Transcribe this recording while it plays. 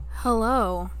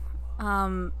Hello.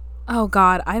 Oh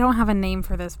God, I don't have a name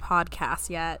for this podcast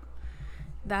yet.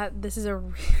 This is a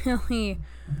really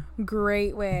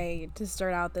great way to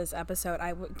start out this episode.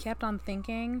 Kept on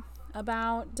thinking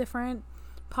about different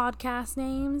podcast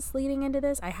names leading into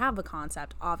this. I have a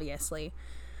concept, obviously,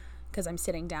 because I'm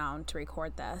sitting down to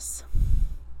record this.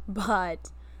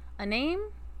 But a name?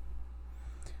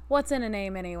 What's in a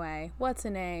name anyway? What's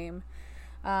a name?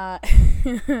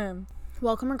 Welcome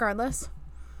regardless.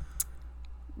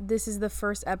 This is the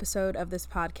first episode of this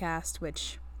podcast,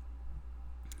 which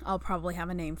I'll probably have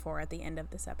a name for at the end of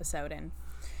this episode. And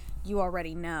you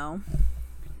already know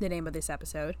the name of this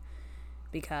episode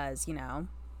because, you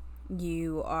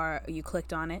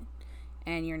clicked on it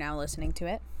and you're now listening to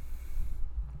it.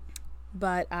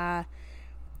 But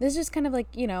this is just kind of like,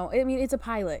 it's a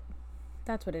pilot.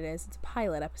 That's what it is. It's a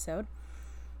pilot episode,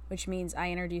 which means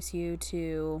I introduce you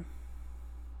to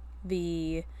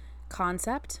the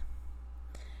concept.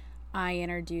 I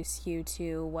introduce you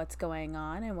to what's going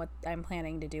on and what I'm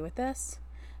planning to do with this.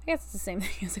 I guess it's the same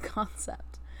thing as a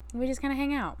concept. We just kind of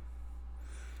hang out.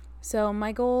 So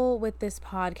my goal with this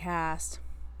podcast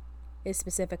is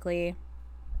specifically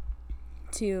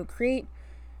to create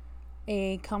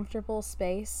a comfortable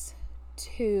space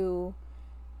to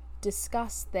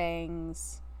discuss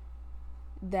things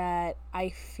that I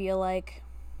feel like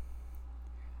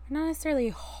are not necessarily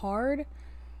hard,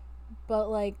 but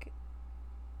like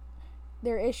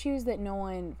they're issues that no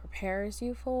one prepares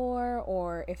you for,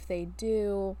 or if they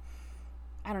do,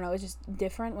 I don't know, it's just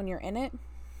different when you're in it.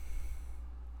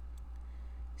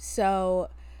 So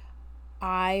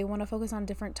I want to focus on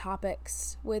different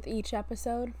topics with each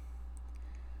episode,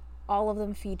 all of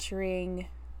them featuring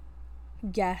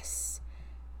guests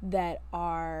that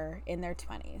are in their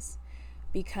 20s,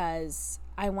 because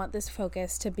I want this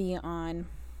focus to be on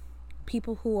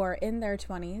people who are in their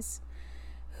 20s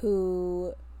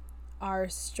who are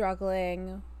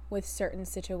struggling with certain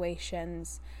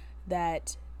situations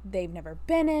that they've never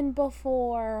been in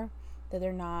before, that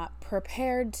they're not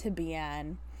prepared to be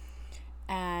in,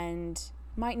 and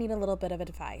might need a little bit of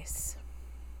advice.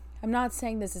 I'm not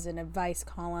saying this is an advice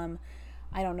column.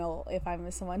 I don't know if I'm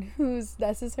someone who's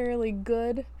necessarily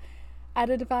good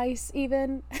at advice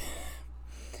even.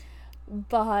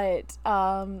 But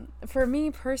for me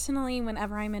personally,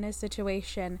 whenever I'm in a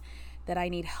situation that I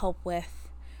need help with,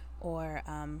 or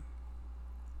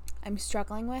I'm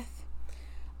struggling with,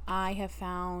 I have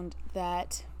found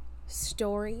that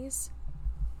stories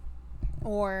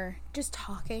or just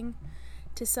talking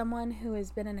to someone who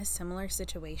has been in a similar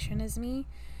situation as me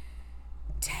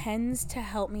tends to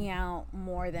help me out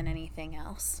more than anything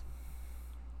else.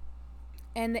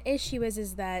 And the issue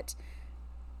is that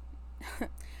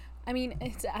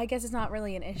I guess it's not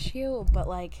really an issue, but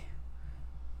like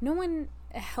no one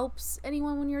helps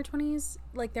anyone when you're 20s.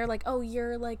 Like they're like, oh,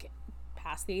 you're like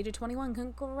past the age of 21,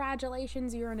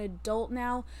 congratulations, you're an adult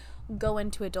now, go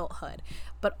into adulthood.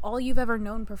 But all you've ever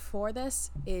known before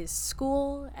this is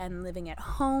school and living at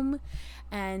home,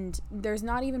 and there's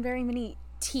not even very many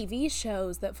TV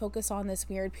shows that focus on this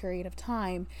weird period of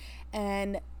time.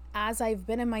 And as I've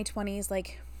been in my 20s,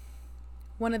 like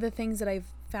one of the things that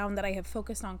I've found that I have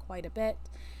focused on quite a bit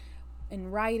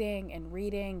in writing and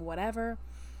reading, whatever,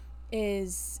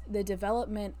 is the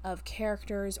development of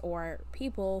characters or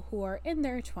people who are in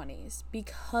their 20s,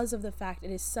 because of the fact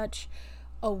it is such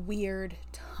a weird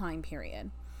time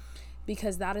period.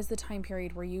 Because that is the time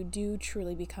period where you do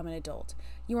truly become an adult.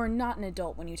 You are not an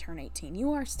adult when you turn 18.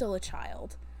 You are still a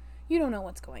child. You don't know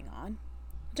what's going on.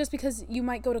 Just because you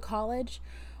might go to college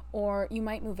or you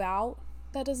might move out,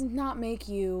 that does not make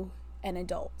you an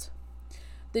adult.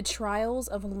 The trials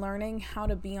of learning how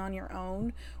to be on your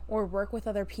own or work with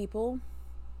other people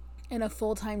in a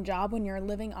full-time job when you're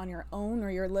living on your own or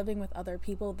you're living with other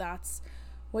people, that's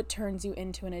what turns you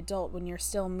into an adult when you're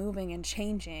still moving and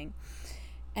changing.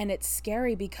 And it's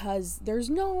scary because there's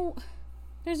no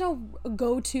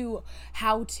go-to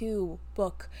how-to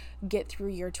book get through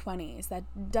your 20s.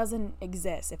 That doesn't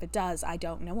exist. If it does, I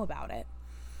don't know about it.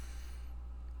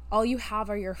 All you have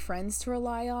are your friends to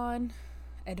rely on,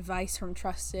 advice from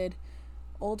trusted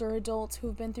older adults who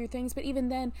have been through things. But even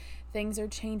then, things are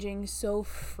changing so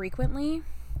frequently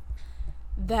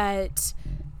that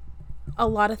a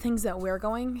lot of things that we're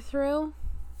going through,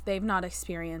 they've not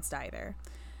experienced either.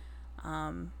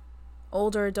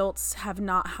 Older adults have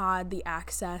not had the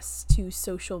access to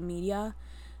social media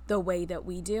the way that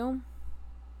we do.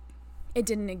 It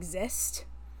didn't exist,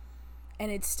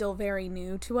 and it's still very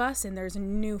new to us, and there's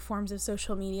new forms of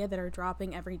social media that are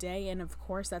dropping every day, and of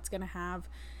course that's going to have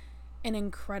an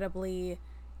incredibly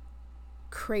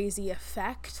crazy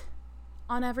effect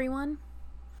on everyone.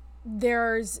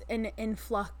 there's an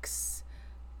influx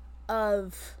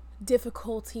of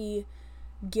difficulty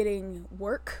getting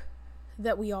work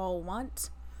that we all want.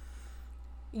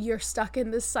 You're stuck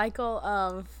in this cycle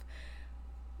of,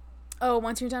 oh,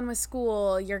 once you're done with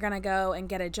school, you're going to go and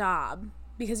get a job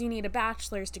because you need a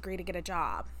bachelor's degree to get a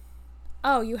job.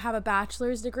 Oh, you have a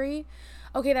bachelor's degree?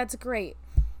 Okay, that's great.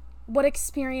 What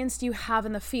experience do you have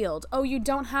in the field? Oh, you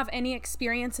don't have any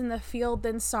experience in the field?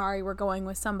 Then sorry, we're going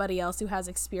with somebody else who has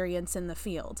experience in the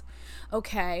field.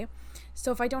 Okay,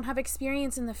 so if I don't have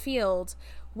experience in the field,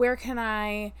 where can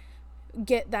I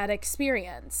get that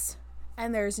experience?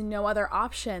 And there's no other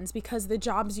options because the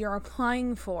jobs you're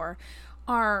applying for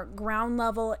are ground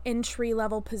level, entry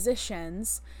level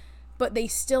positions, but they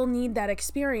still need that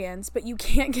experience, but you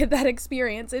can't get that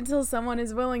experience until someone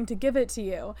is willing to give it to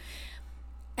you.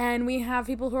 And we have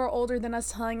people who are older than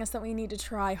us telling us that we need to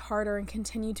try harder and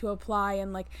continue to apply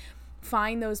and like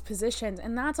find those positions.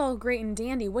 And that's all great and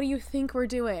dandy. What do you think we're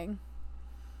doing?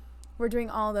 We're doing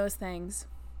all those things.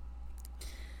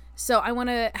 So I want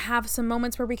to have some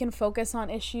moments where we can focus on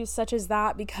issues such as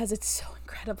that because it's so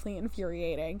incredibly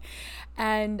infuriating.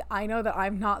 And I know that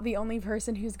I'm not the only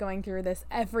person who's going through this.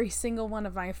 Every single one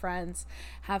of my friends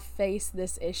have faced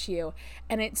this issue.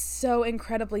 And it's so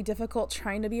incredibly difficult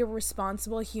trying to be a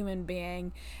responsible human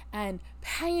being and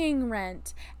paying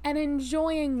rent and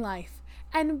enjoying life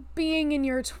and being in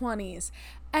your 20s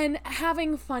and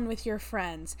having fun with your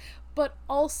friends, but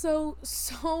also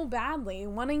so badly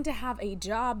wanting to have a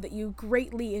job that you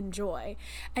greatly enjoy.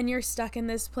 And you're stuck in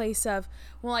this place of,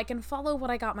 well, I can follow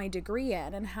what I got my degree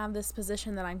in and have this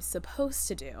position that I'm supposed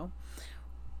to do,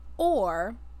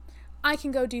 or I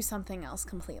can go do something else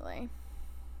completely.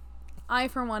 I,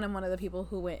 for one, am one of the people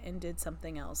who went and did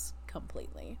something else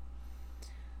completely.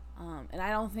 And I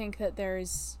don't think that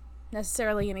there's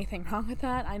necessarily anything wrong with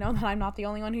that. I know that I'm not the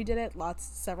only one who did it.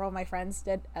 Several of my friends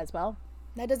did as well.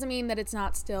 That doesn't mean that it's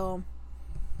not still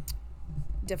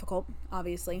difficult,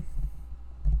 obviously,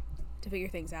 to figure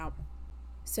things out.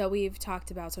 So we've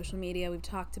talked about social media. We've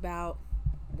talked about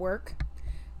work.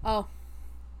 Oh,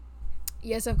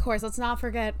 yes, of course. Let's not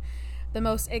forget the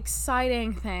most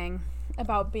exciting thing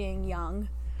about being young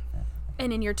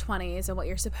and in your 20s and what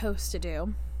you're supposed to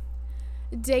do.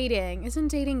 Dating. Isn't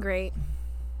dating great?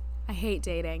 I hate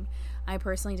dating. I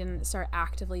personally didn't start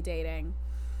actively dating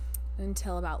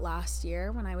until about last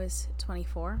year when I was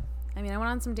 24. I mean, I went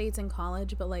on some dates in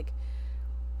college, but like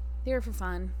they were for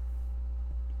fun.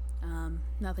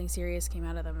 Nothing serious came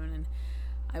out of them, and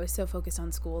I was so focused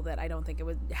on school that I don't think it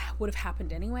would have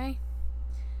happened anyway.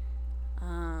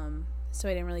 So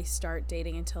I didn't really start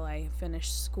dating until I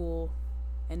finished school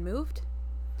and moved.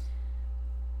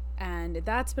 And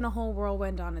that's been a whole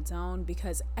whirlwind on its own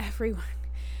because everyone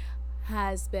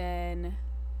has their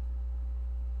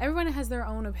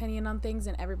own opinion on things,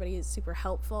 and everybody is super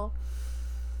helpful,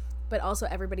 but also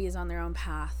everybody is on their own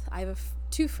path. I have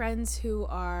two friends who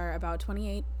are about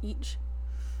 28 each.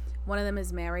 One of them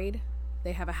is married.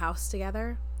 They have a house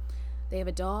together. They have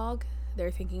a dog.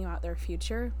 They're thinking about their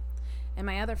future. And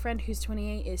my other friend who's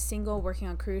 28 is single, working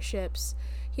on cruise ships.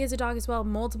 He has a dog as well,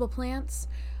 multiple plants,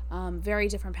 very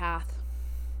different path.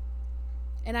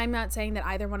 And I'm not saying that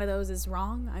either one of those is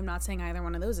wrong. I'm not saying either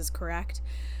one of those is correct.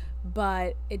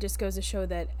 But it just goes to show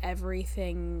that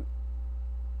everything,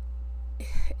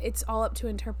 it's all up to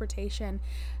interpretation,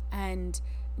 and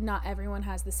not everyone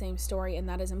has the same story, and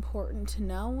that is important to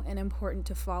know and important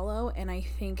to follow. And I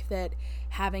think that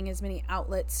having as many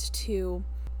outlets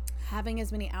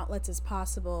as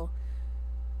possible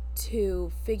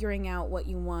to figuring out what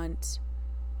you want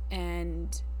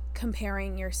and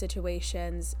comparing your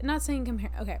situations, not saying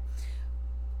okay,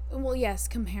 well, yes,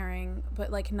 comparing,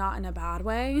 but like not in a bad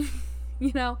way,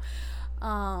 you know,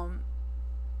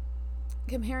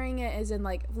 comparing it as in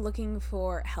like looking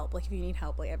for help. Like if you need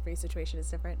help, like every situation is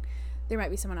different. There might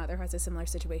be someone out there who has a similar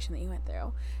situation that you went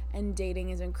through. And dating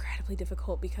is incredibly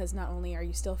difficult because not only are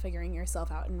you still figuring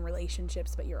yourself out in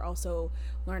relationships, but you're also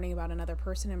learning about another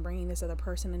person and bringing this other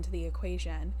person into the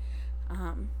equation.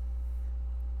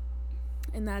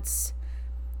 And that's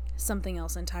something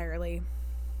else entirely.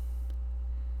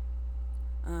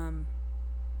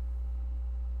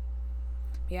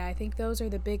 Yeah, I think those are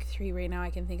the big three right now I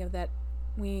can think of that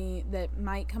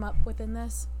might come up within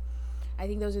this. I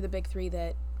think those are the big three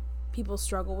that people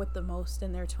struggle with the most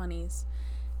in their 20s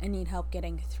and need help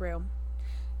getting through.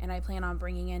 And I plan on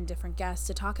bringing in different guests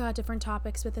to talk about different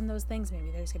topics within those things.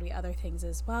 Maybe there's going to be other things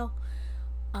as well.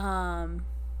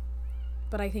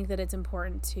 But I think that it's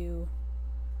important to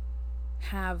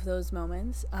have those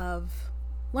moments of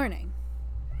learning.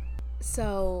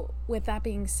 So with that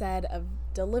being said, of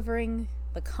delivering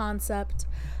the concept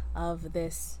of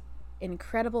this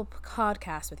incredible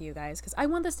podcast with you guys, because I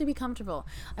want this to be comfortable.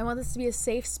 I want this to be a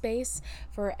safe space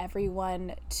for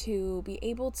everyone to be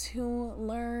able to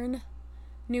learn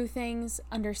new things,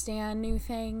 understand new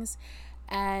things,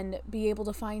 and be able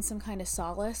to find some kind of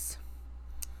solace,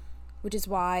 which is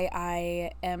why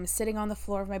I am sitting on the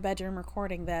floor of my bedroom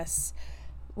recording this,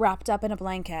 wrapped up in a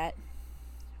blanket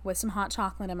with some hot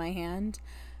chocolate in my hand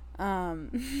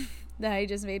that I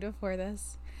just made before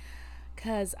this,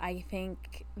 because I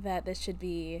think that this should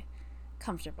be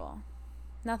comfortable.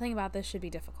 Nothing about this should be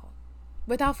difficult.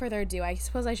 Without further ado, I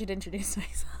suppose I should introduce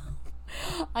myself.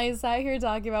 I sat here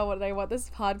talking about what I want this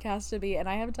podcast to be, and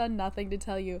I have done nothing to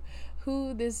tell you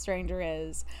who this stranger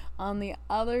is on the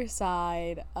other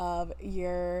side of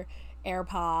your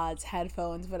AirPods,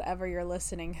 headphones, whatever you're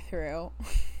listening through.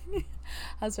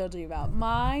 I've told you about.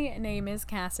 My name is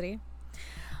Cassidy.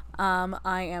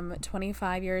 I am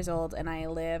 25 years old, and I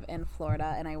live in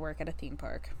Florida, and I work at a theme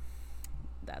park.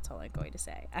 That's all I'm going to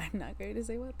say. I'm not going to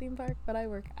say what theme park, but I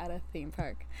work at a theme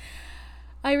park.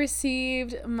 I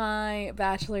received my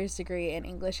bachelor's degree in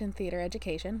English and theater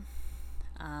education.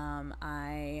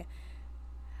 I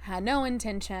had no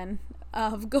intention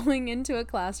of going into a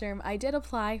classroom. I did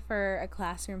apply for a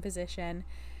classroom position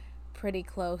pretty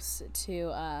close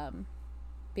to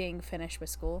being finished with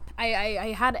school.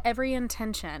 I had every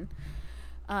intention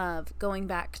of going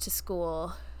back to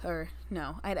school, I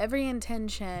had every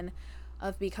intention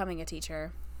of becoming a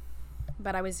teacher,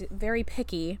 but I was very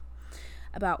picky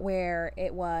about where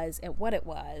it was and what it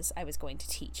was I was going to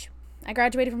teach. I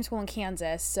graduated from school in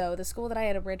Kansas, so the school that I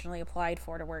had originally applied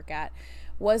for to work at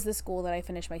was the school that I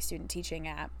finished my student teaching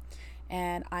at,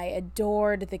 and I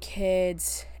adored the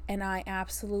kids, and I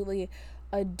absolutely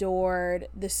adored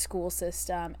the school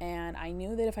system, and I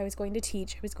knew that if I was going to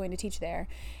teach, I was going to teach there.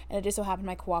 And it just so happened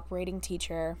my cooperating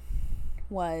teacher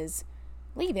was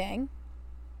leaving,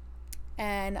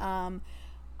 and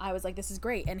I was like, this is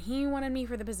great, and he wanted me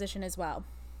for the position as well.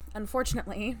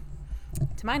 Unfortunately,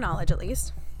 to my knowledge at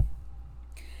least,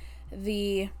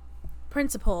 the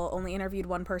principal only interviewed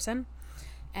one person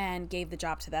and gave the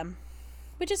job to them,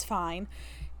 which is fine.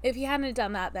 If he hadn't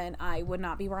done that, then I would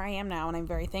not be where I am now, and I'm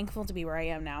very thankful to be where I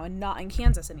am now and not in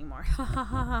Kansas anymore. Ha ha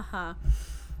ha ha ha.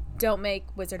 Don't make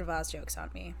Wizard of Oz jokes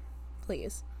on me,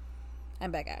 please.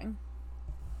 I'm begging.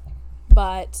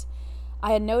 But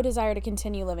I had no desire to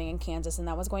continue living in Kansas, and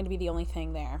that was going to be the only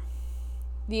thing there.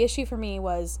 The issue for me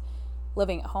was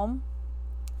living at home.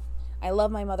 I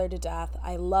love my mother to death.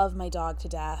 I love my dog to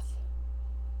death.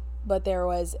 But there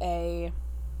was a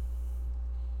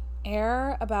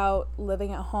air about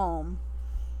living at home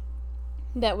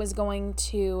that was going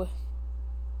to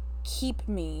keep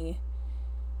me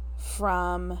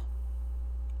from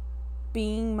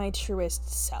being my truest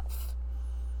self,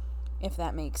 if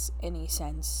that makes any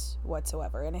sense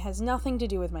whatsoever. And it has nothing to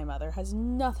do with my mother, has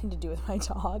nothing to do with my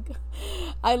dog.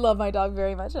 I love my dog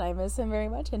very much, and I miss him very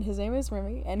much, and his name is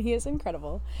Remy, and he is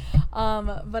incredible.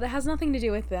 But it has nothing to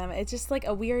do with them. It's just like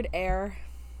a weird air,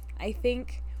 I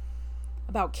think,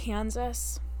 about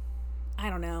Kansas. I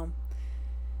don't know.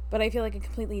 But I feel like a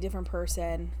completely different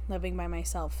person living by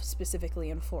myself, specifically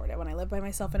in Florida. When I lived by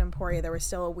myself in Emporia, there was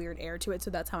still a weird air to it, so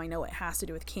that's how I know it has to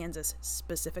do with Kansas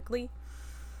specifically.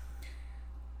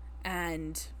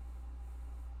 And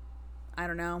I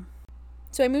don't know.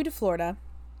 So I moved to Florida,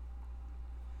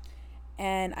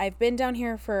 and I've been down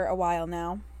here for a while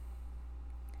now,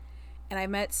 and I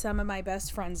met some of my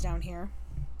best friends down here,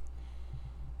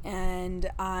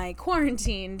 and I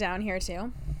quarantined down here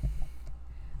too.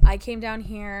 I came down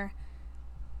here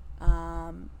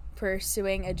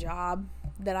pursuing a job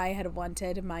that I had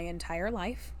wanted my entire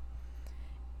life,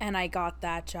 and I got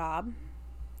that job,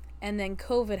 and then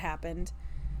COVID happened,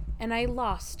 and I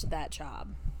lost that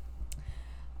job,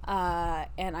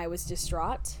 and I was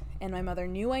distraught, and my mother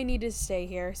knew I needed to stay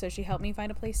here, so she helped me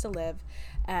find a place to live,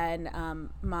 and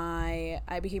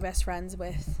I became best friends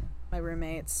with my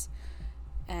roommates.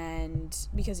 And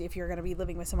because if you're going to be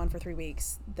living with someone for 3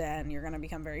 weeks, then you're going to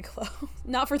become very close.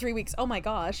 Not for 3 weeks. Oh my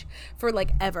gosh. For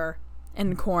like ever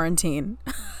in quarantine,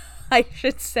 I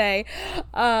should say.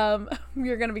 You're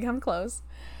going to become close.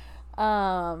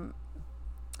 One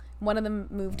of them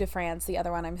moved to France. The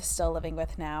other one I'm still living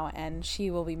with now. And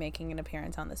she will be making an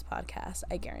appearance on this podcast.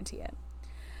 I guarantee it.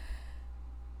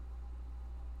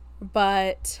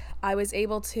 But I was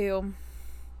able to...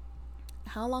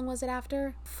 How long was it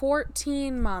after?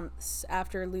 14 months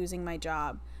after losing my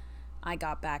job, I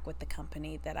got back with the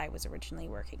company that I was originally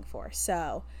working for.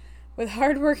 So, with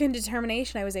hard work and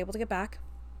determination, I was able to get back.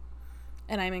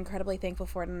 And I'm incredibly thankful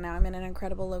for it. And now I'm in an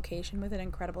incredible location with an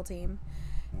incredible team.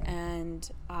 and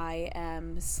I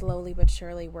am slowly but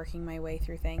surely working my way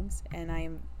through things, and I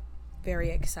am very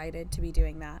excited to be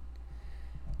doing that.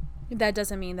 That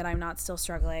doesn't mean that I'm not still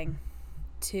struggling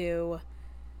to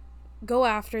go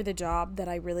after the job that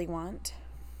I really want.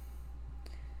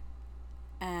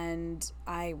 And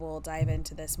I will dive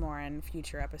into this more in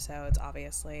future episodes,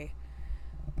 obviously.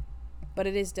 But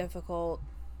it is difficult,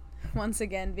 once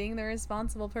again, being the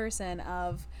responsible person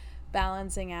of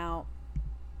balancing out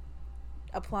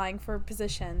applying for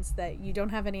positions that you don't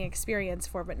have any experience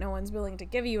for, but no one's willing to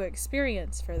give you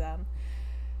experience for them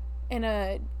in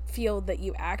a field that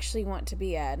you actually want to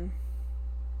be in,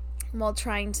 while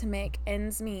trying to make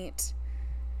ends meet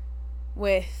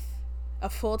with a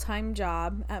full-time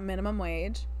job at minimum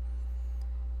wage,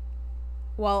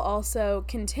 while also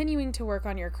continuing to work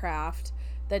on your craft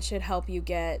that should help you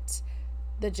get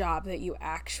the job that you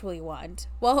actually want,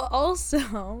 while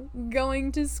also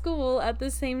going to school at the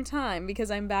same time,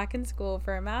 because I'm back in school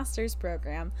for a master's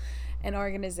program in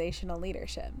organizational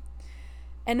leadership.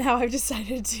 And now I've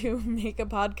decided to make a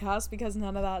podcast because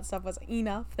none of that stuff was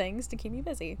enough things to keep me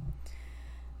busy.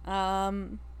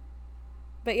 But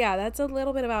yeah, that's a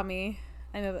little bit about me.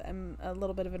 I'm a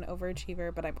little bit of an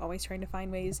overachiever, but I'm always trying to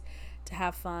find ways to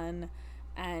have fun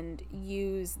and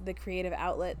use the creative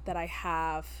outlet that I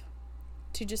have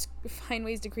to just find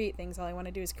ways to create things. All I want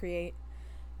to do is create.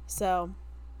 So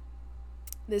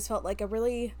this felt like a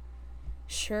really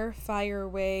surefire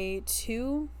way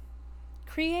to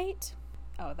create.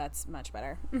 Oh, that's much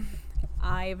better.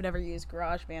 I've never used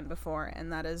GarageBand before,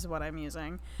 and that is what I'm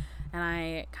using. And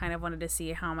I kind of wanted to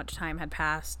see how much time had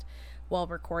passed while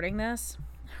recording this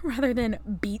rather than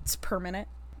beats per minute.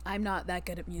 I'm not that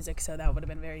good at music, so that would have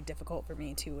been very difficult for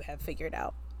me to have figured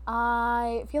out.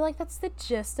 I feel like that's the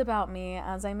gist about me.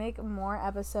 As I make more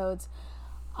episodes,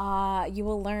 you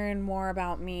will learn more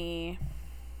about me,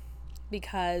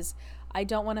 because I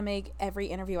don't want to make every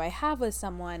interview I have with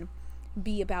someone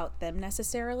be about them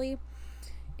necessarily.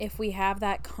 If we have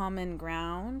that common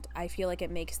ground, I feel like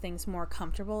it makes things more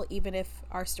comfortable, even if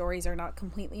our stories are not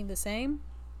completely the same.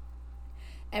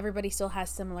 Everybody still has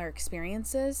similar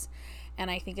experiences,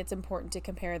 and I think it's important to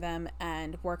compare them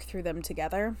and work through them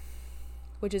together,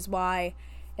 which is why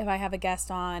when I have a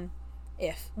guest on,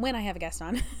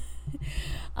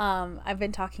 I've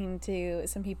been talking to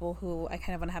some people who I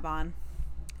kind of want to have on.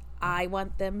 I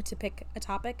want them to pick a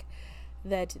topic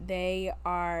that they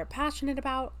are passionate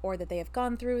about, or that they have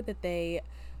gone through, that they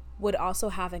would also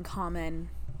have in common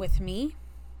with me,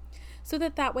 so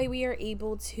that way we are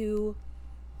able to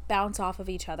bounce off of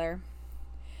each other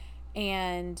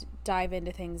and dive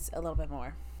into things a little bit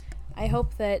more. I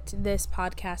hope that this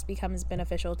podcast becomes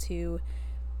beneficial to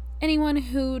anyone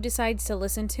who decides to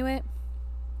listen to it,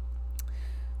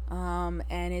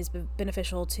 and is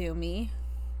beneficial to me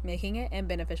making it, and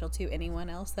beneficial to anyone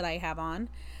else that I have on.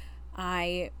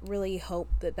 I really hope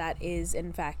that is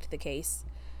in fact the case.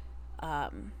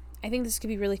 I think this could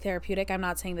be really therapeutic. I'm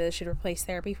not saying that this should replace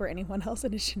therapy for anyone else,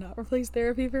 and it should not replace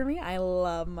therapy for me. I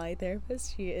love my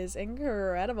therapist. She is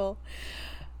incredible.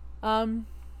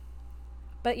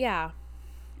 But yeah,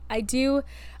 I do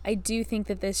think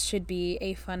that this should be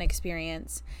a fun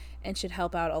experience and should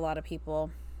help out a lot of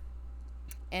people.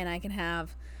 And I can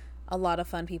have a lot of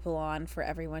fun people on for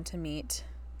everyone to meet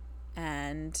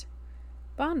and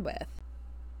bond with.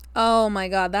 Oh my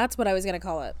God, that's what I was going to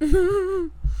call it.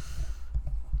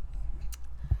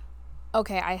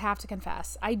 Okay, I have to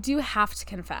confess. I do have to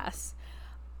confess.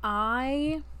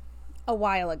 A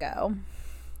while ago,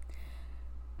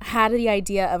 had the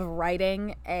idea of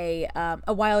writing a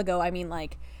while ago, I mean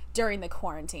like during the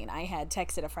quarantine, I had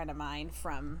texted a friend of mine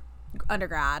from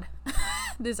undergrad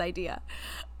this idea.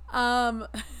 That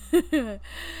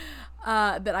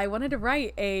I wanted to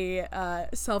write a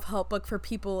self-help book for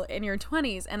people in your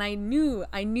 20s, and I knew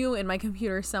in my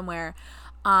computer somewhere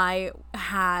I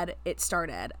had it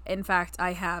started. In fact,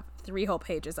 I have 3 whole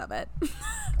pages of it.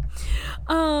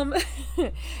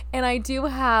 And I do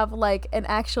have like an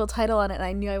actual title on it, and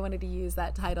I knew I wanted to use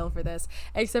that title for this,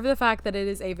 except for the fact that it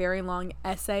is a very long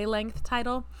essay length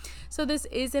title. So this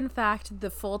is in fact the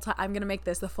full I'm going to make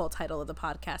this the full title of the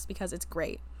podcast because it's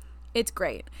great. It's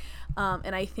great.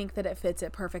 And I think that it fits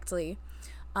it perfectly.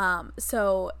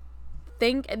 So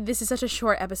this is such a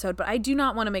short episode, but I do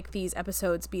not want to make these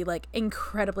episodes be like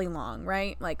incredibly long,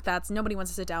 right? Like nobody wants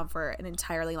to sit down for an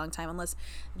entirely long time unless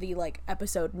the like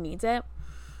episode needs it.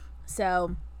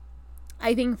 So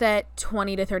I think that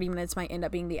 20 to 30 minutes might end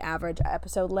up being the average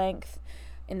episode length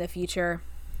in the future.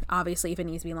 Obviously, if it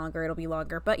needs to be longer, it'll be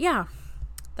longer. But yeah,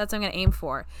 that's what I'm going to aim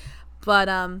for. But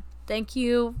Thank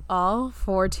you all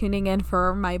for tuning in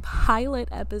for my pilot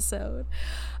episode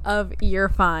of You're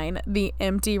Fine, the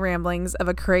empty ramblings of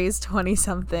a crazed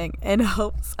 20-something in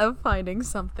hopes of finding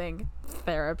something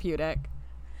therapeutic.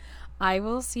 I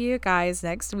will see you guys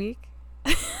next week.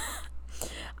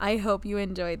 I hope you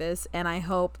enjoy this, and I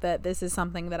hope that this is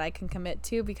something that I can commit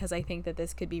to, because I think that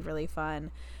this could be really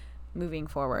fun moving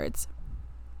forwards.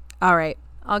 All right,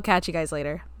 I'll catch you guys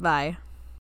later. Bye.